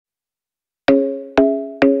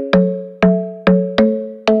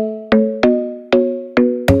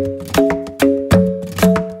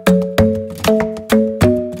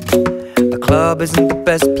club isn't the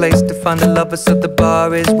best place to find a lover, so the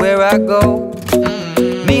bar is where I go.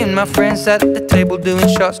 Me and my friends sat at the table doing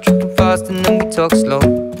shots, tripping fast, and then we talk slow.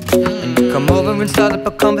 And you come over and start up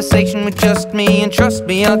a conversation with just me, and trust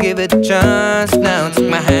me, I'll give it a chance. Now take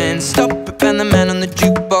my hand, stop it, and the man on the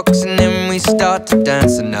jukebox, and then we start to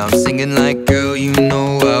dance. And now I'm singing like, girl, you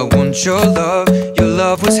know I want your love. Your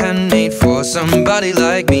love was handmade for somebody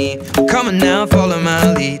like me. Come on now, follow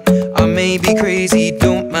my lead. I may be crazy,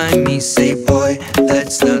 don't mind me. Say, boy,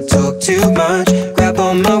 let's not talk too much. Grab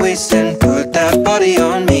on my waist and put that body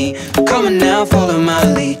on me. Come on now, follow my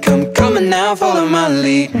lead. Come on now, follow my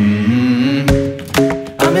lead.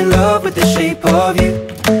 I'm in love with the shape of you.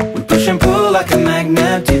 We push and pull like a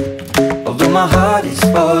magnet do. Although my heart is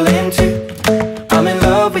falling too. I'm in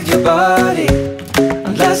love with your body.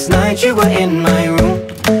 And last night you were in my room,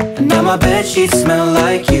 and now my bedsheets smell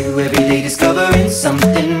like you. Every day discovering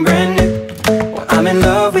something brand new. Well, I'm in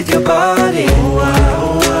love with your body.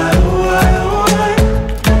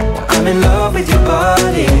 I'm in love with your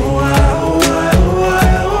body.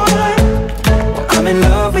 I'm in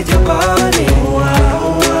love with your body.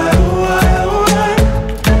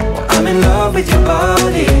 I'm in love with your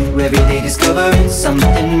body. Every day discovering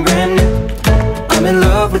something brand new. I'm in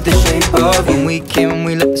love with the shape of you. When we came,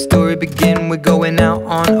 we let the story begin. We're going out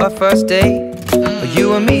on our first date.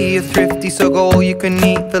 You and me are thrifty, so go all you can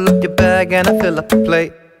eat. Fill up your bag and I fill up the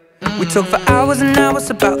plate. We talk for hours and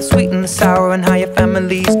hours about the sweet and the sour, and how your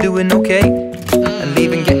family's doing okay. And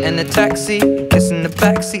leaving, getting a taxi, kissing the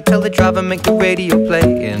backseat, tell the driver make the radio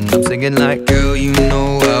play. And I'm singing like, girl, you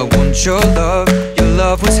know I want your love. Your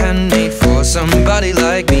love was handmade for somebody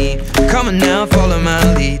like me. Come on now, follow my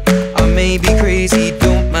lead. I may be crazy,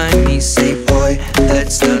 don't mind me. Say, boy,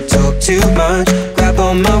 let's not talk too much. Grab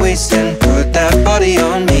on my waist and put that body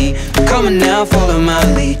on me. Come on now, follow my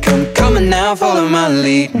lead. Come on now, follow my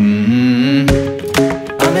lead.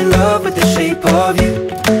 I'm in love with the shape of you.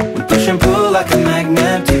 We push and pull like a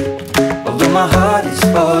magnet do. Although my heart is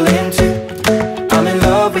falling too. I'm in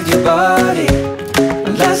love with your body.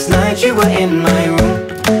 And last night you were in my room,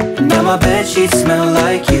 and now my bedsheets smell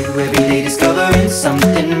like you. Every day discovering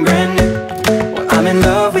something brand new. Well, I'm in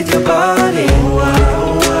love with your body.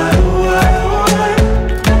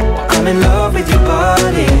 I'm in love with your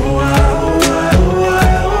body.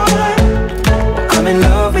 I'm in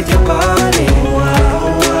love with your body.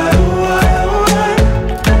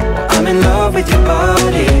 I'm in love with your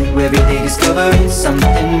body. Every day discovering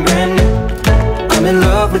something brand new. I'm in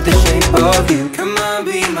love with the shape of you. Come on,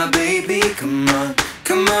 be my baby, come on.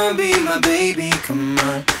 Come on, be my baby, come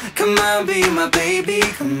on. Come on, be my baby,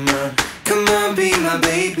 come on. Come on, be my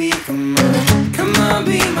baby, come on. Come on,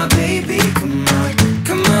 be my baby, come on.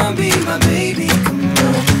 Come on, be my baby, come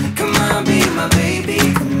on. Come on, be my baby,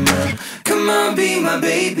 come on. Come on, be my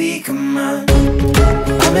baby, come on.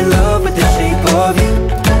 I'm in love with the shape of you.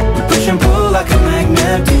 We push and pull like a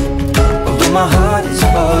magnet do. Although my heart is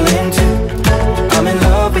falling too. I'm in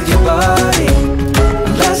love with your body.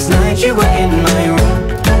 Last night you were in my room,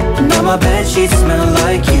 and now my bedsheets smell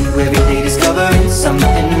like you. Every day discovering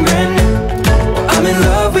something brand new. I'm in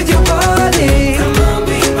love with your body. Come on,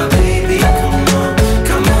 be my baby, come on.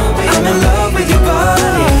 Come on, be I'm in love with your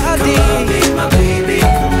body. Come on, be my baby,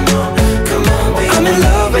 come on. Come on, be I'm in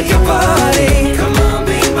love with your body. Come on,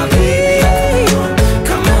 be my baby, come on.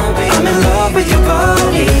 Come on, be I'm in love with your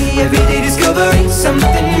body. Every day discovering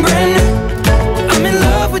something brand new. I'm in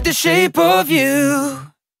love with the shape of you.